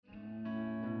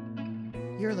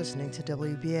You're listening to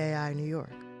WBAI New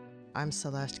York. I'm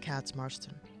Celeste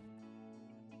Katz-Marston.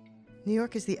 New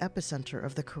York is the epicenter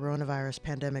of the coronavirus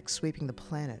pandemic sweeping the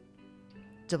planet.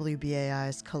 WBAI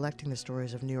is collecting the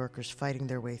stories of New Yorkers fighting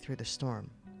their way through the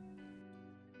storm.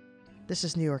 This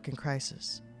is New York in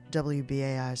Crisis,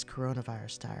 WBAI's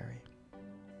Coronavirus Diary.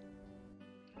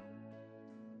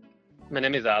 My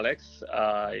name is Alex.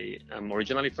 I am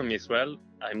originally from Israel.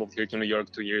 I moved here to New York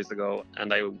 2 years ago,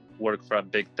 and I work for a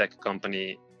big tech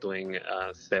company doing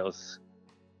sales.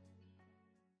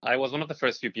 I was one of the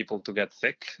first few people to get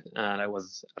sick, and I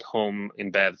was at home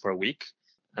in bed for a week.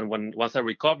 And once I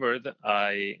recovered,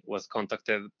 I was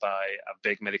contacted by a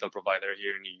big medical provider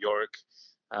here in New York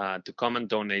to come and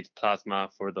donate plasma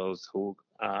for those who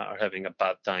are having a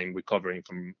bad time recovering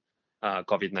from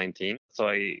COVID-19. So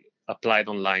I applied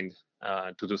online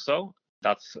to do so.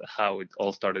 That's how it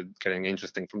all started getting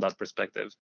interesting from that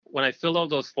perspective. When I filled all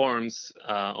those forms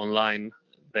online,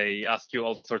 they ask you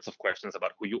all sorts of questions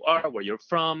about who you are, where you're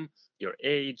from, your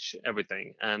age,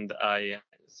 everything. And I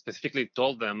specifically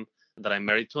told them that I'm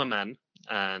married to a man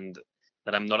and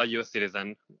that I'm not a US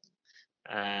citizen.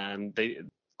 And they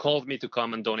called me to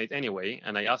come and donate anyway.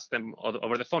 And I asked them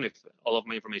over the phone if all of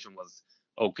my information was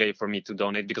okay for me to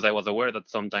donate, because I was aware that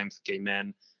sometimes gay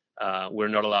men were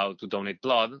not allowed to donate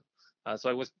blood.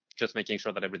 So I was just making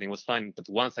sure that everything was fine. But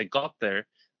once I got there,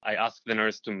 I asked the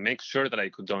nurse to make sure that I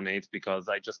could donate, because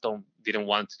I just didn't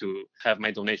want to have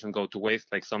my donation go to waste.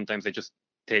 Like sometimes they just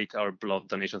take our blood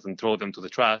donations and throw them to the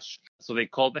trash. So they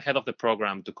called the head of the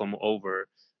program to come over.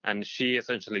 And she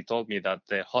essentially told me that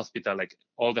the hospital, like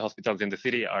all the hospitals in the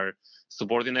city, are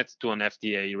subordinate to an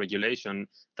FDA regulation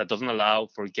that doesn't allow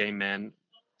for gay men,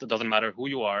 it doesn't matter who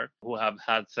you are, who have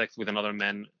had sex with another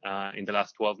man in the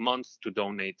last 12 months, to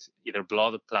donate either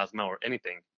blood, plasma, or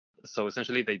anything. So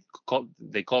essentially, they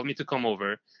called me to come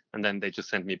over, and then they just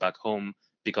sent me back home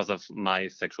because of my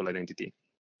sexual identity.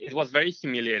 It was very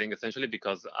humiliating, essentially,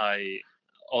 because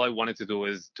all I wanted to do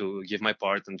is to give my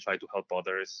part and try to help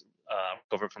others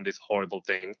recover from this horrible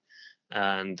thing.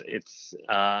 And it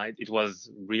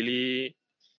was really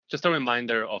just a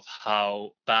reminder of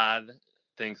how bad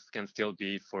things can still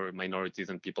be for minorities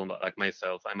and people like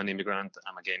myself. I'm an immigrant,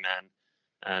 I'm a gay man,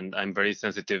 and I'm very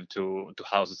sensitive to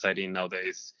how society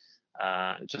nowadays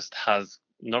just has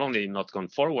not only not gone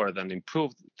forward and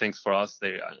improved things for us,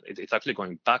 it's actually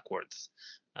going backwards.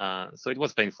 So it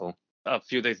was painful. A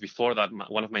few days before that,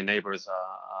 one of my neighbors,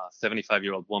 a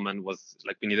 75-year-old woman, was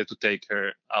like, we needed to take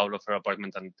her out of her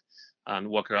apartment and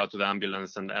walk her out to the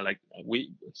ambulance. And like,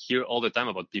 we hear all the time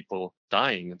about people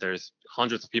dying. There's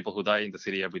hundreds of people who die in the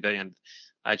city every day. And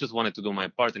I just wanted to do my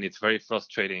part. And it's very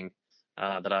frustrating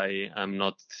that I am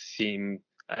not seen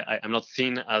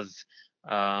as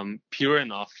pure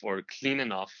enough or clean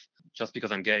enough just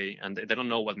because I'm gay. And they don't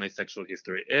know what my sexual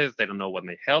history is. They don't know what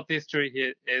my health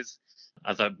history is.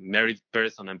 As a married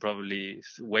person, I'm probably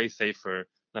way safer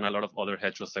than a lot of other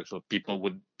heterosexual people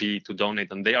would be to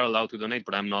donate. And they are allowed to donate,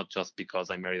 but I'm not, just because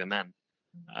I married a man.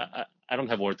 I don't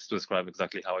have words to describe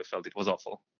exactly how I felt. It was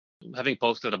awful. Having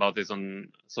posted about this on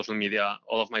social media,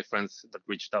 all of my friends that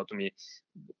reached out to me,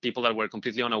 people that were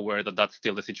completely unaware that that's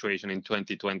still the situation in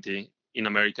 2020 in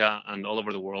America and all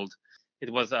over the world,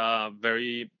 it was a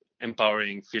very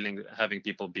empowering feeling, having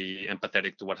people be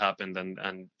empathetic to what happened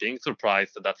and being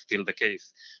surprised that that's still the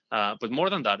case. But more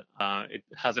than that, it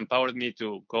has empowered me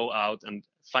to go out and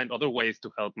find other ways to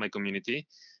help my community.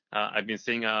 I've been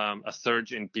seeing a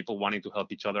surge in people wanting to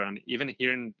help each other. And even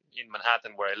here in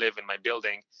Manhattan, where I live in my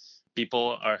building,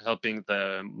 people are helping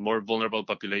the more vulnerable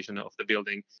population of the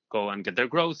building go and get their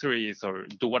groceries or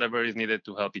do whatever is needed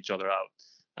to help each other out.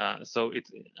 So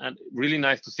it's really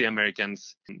nice to see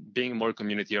Americans being more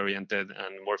community-oriented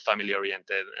and more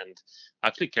family-oriented and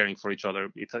actually caring for each other.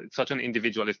 It's such an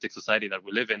individualistic society that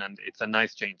we live in, and it's a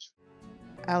nice change.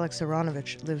 Alex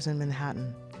Aronovich lives in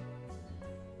Manhattan.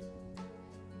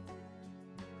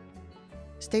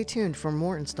 Stay tuned for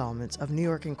more installments of New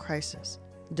York in Crisis,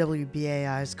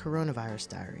 WBAI's Coronavirus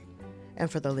Diary, and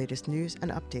for the latest news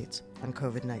and updates on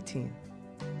COVID-19.